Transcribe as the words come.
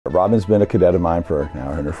Robin's been a cadet of mine for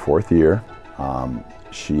now in her 4th year.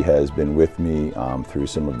 She has been with me through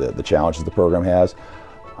some of the challenges the program has.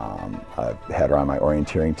 I've had her on my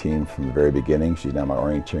orienteering team from the very beginning. She's now my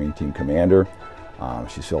orienteering team commander.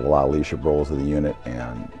 She's filled a lot of leadership roles in the unit,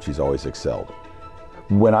 and she's always excelled.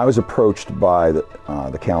 When I was approached by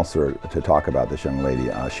the counselor to talk about this young lady,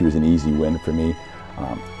 she was an easy win for me.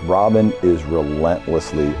 Robin is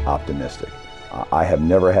relentlessly optimistic. I have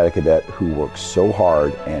never had a cadet who works so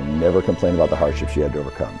hard and never complained about the hardships she had to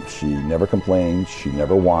overcome. She never complains, she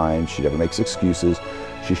never whines, she never makes excuses.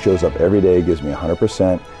 She shows up every day, gives me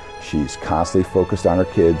 100%. She's constantly focused on her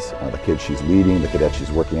kids, the kids she's leading, the cadets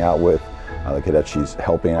she's working out with, the cadets she's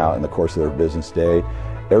helping out in the course of their business day.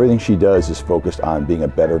 Everything she does is focused on being a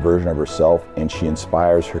better version of herself, and she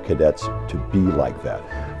inspires her cadets to be like that.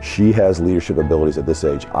 She has leadership abilities at this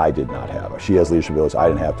age I did not have. She has leadership abilities I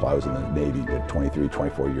didn't have till I was in the Navy at 23,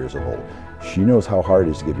 24 years old. She knows how hard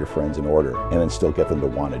it is to give your friends an order and then still get them to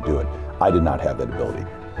want to do it. I did not have that ability.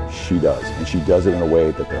 She does, and she does it in a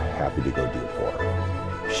way that they're happy to go do it for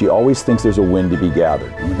her. She always thinks there's a win to be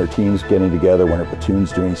gathered. When her team's getting together, when her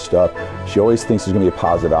platoon's doing stuff, she always thinks there's going to be a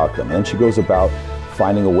positive outcome. And then she goes about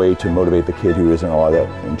finding a way to motivate the kid who isn't all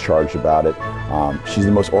that in charge about it. She's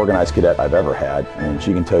the most organized cadet I've ever had, and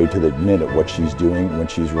she can tell you to the minute what she's doing when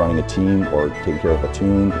she's running a team or taking care of a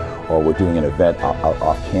platoon or we're doing an event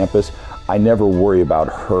off campus. I never worry about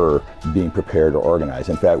her being prepared or organized.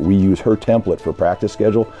 In fact, we use her template for practice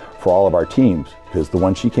schedule for all of our teams because the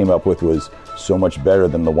one she came up with was so much better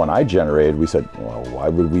than the one I generated. We said, well, why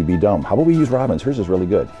would we be dumb? How about we use Robin's? Hers is really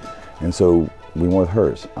good. And so we went with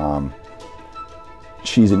hers.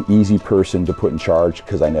 She's an easy person to put in charge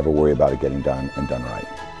because I never worry about it getting done and done right.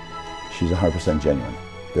 She's 100% genuine.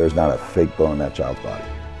 There's not a fake bone in that child's body.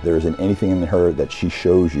 There isn't anything in her that she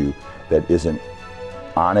shows you that isn't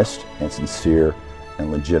honest and sincere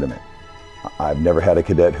and legitimate. I've never had a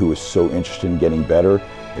cadet who is so interested in getting better.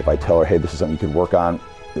 If I tell her, hey, this is something you could work on,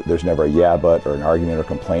 there's never a yeah, but, or an argument or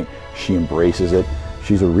complaint. She embraces it.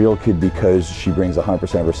 She's a real kid because she brings 100%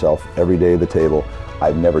 of herself every day to the table.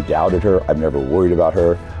 I've never doubted her. I've never worried about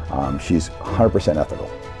her. She's 100% ethical.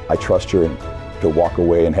 I trust her to walk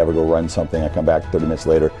away and have her go run something. I come back 30 minutes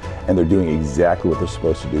later, and they're doing exactly what they're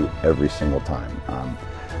supposed to do every single time.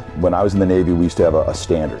 When I was in the Navy, we used to have a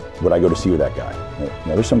standard. Would I go to sea with that guy?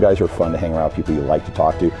 Now, there's some guys who are fun to hang around, people you like to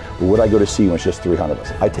talk to, but would I go to sea when it's just 300 of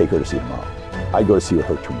us? I'd take her to sea tomorrow. I'd go to sea with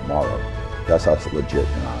her tomorrow. That's how legit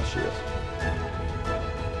and honest she is.